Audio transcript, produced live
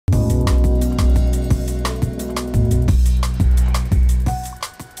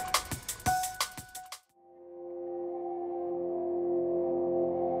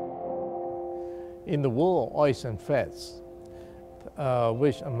In the world of oils and fats,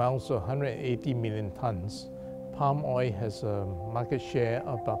 which amounts to 180 million tons, palm oil has a market share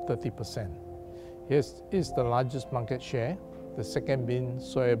of about 30%. This is the largest market share. The second being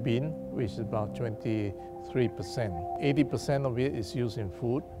soybean, which is about 23%. 80% of it is used in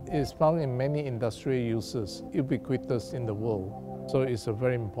food. It is found in many industrial uses, ubiquitous in the world. So it's a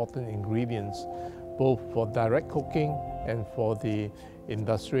very important ingredient, both for direct cooking and for the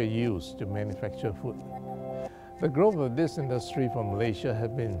industrial use to manufacture food. The growth of this industry for Malaysia has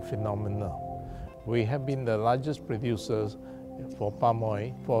been phenomenal. We have been the largest producers for palm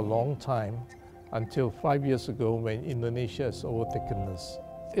oil for a long time, until 5 years ago when Indonesia has overtaken us.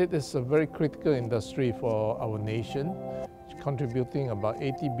 It is a very critical industry for our nation, contributing about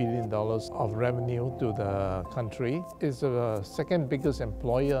 $80 billion of revenue to the country. It's the second biggest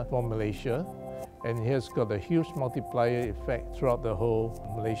employer for Malaysia, and it has got a huge multiplier effect throughout the whole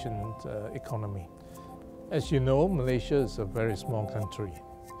Malaysian economy. As you know, Malaysia is a very small country.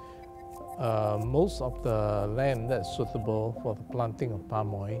 Most of the land that's suitable for the planting of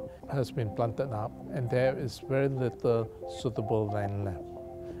palm oil has been planted up, and there is very little suitable land left.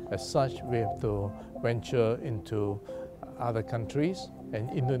 As such, we have to venture into other countries, and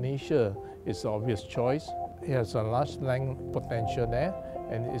Indonesia is the obvious choice. It has a large land potential there,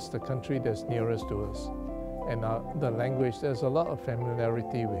 and it's the country that's nearest to us. And the language, there's a lot of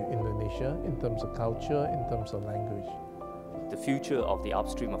familiarity with Indonesia in terms of culture, in terms of language. The future of the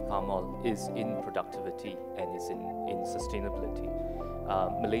upstream of palm oil is in productivity and is in sustainability.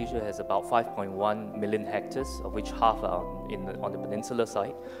 Malaysia has about 5.1 million hectares, of which half are on the peninsular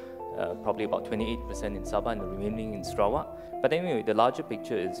side, probably about 28% in Sabah and the remaining in Sarawak. But anyway, the larger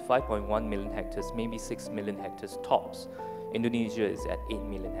picture is 5.1 million hectares, maybe 6 million hectares tops. Indonesia is at 8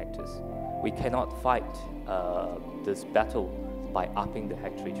 million hectares. We cannot fight this battle by upping the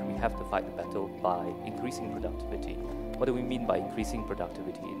hectarage. We have to fight the battle by increasing productivity. What do we mean by increasing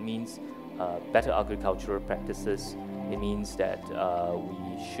productivity? It means better agricultural practices. It means that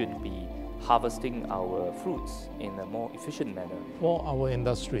we should be harvesting our fruits in a more efficient manner. For our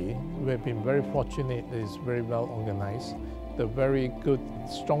industry, we have been very fortunate that it's very well organized. The very good,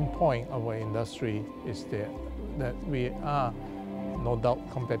 strong point of our industry is that we are no doubt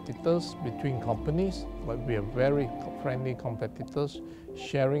competitors between companies, but we are very friendly competitors,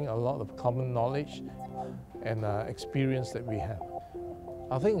 sharing a lot of common knowledge and experience that we have.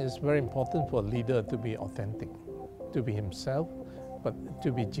 I think it's very important for a leader to be authentic, to be himself, but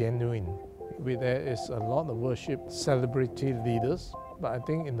to be genuine. There is a lot of worship celebrity leaders, but I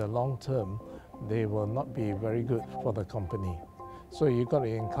think in the long term, they will not be very good for the company. So you've got to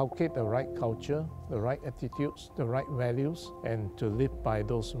inculcate the right culture, the right attitudes, the right values, and to live by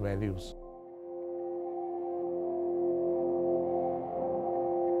those values.